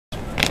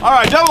All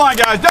right, double line,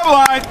 guys, double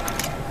line.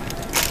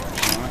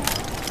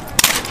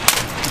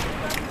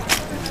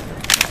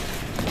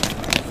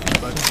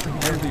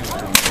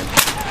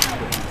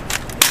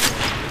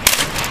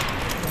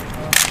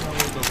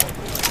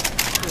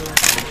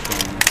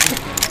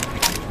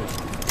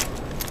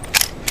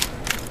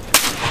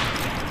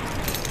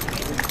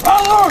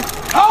 Rattler,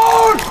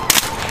 out!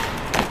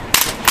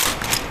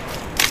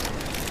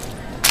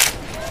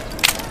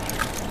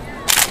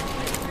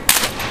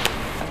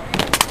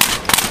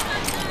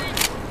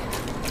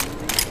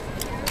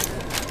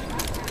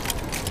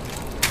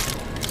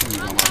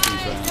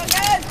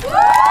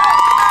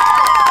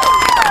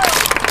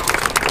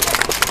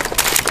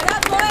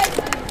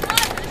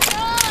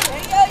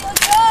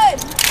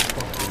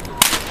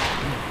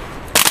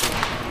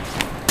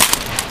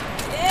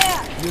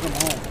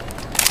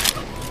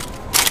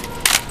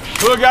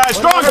 Good guys,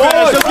 strong finish.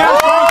 Let's get a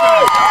strong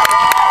finish.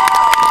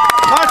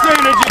 Lots of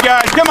energy,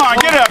 guys. Come on,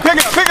 get it up, pick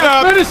it up, pick it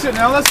up. Finish it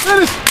now. Let's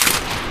finish.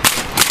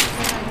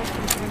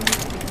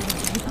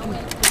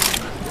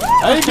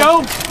 There you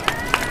go.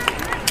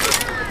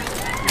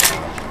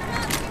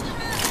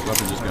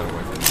 Weapon just got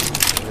away from me.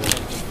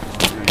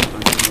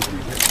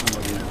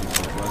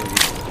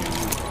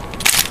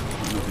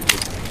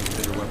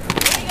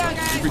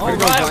 All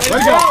right, way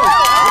to go.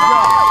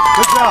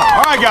 Good job.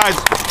 All right, guys.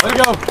 Let it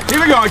go.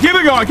 Keep it going, keep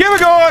it going, keep it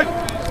going.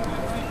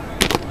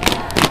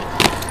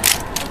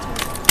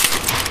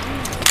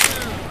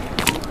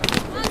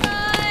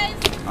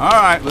 All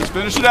right, let's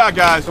finish it out,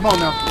 guys. Come on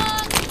now.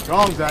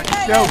 Strong, Zach.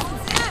 Let's go.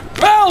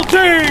 Rail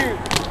team!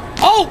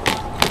 Halt!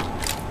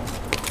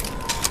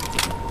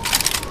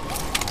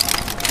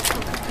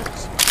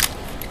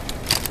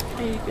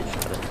 Hey, good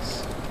shot at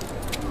this.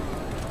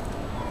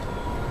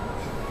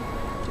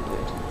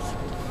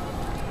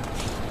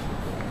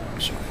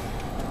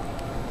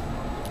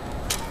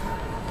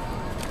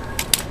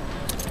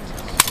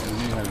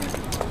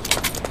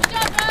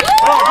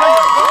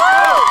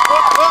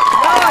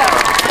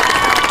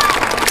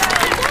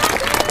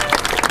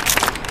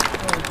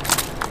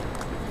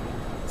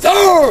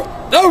 Sir,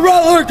 the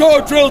Rattler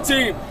Guard Drill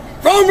Team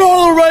from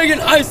Ronald Reagan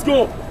High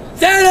School,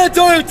 San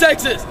Antonio,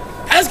 Texas,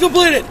 has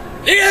completed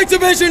the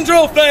exhibition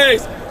drill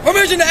phase.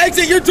 Permission to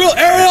exit your drill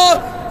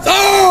area,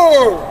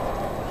 sir!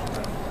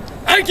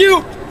 Thank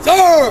you,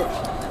 sir!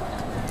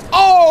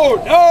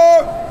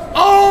 Order!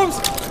 Arms!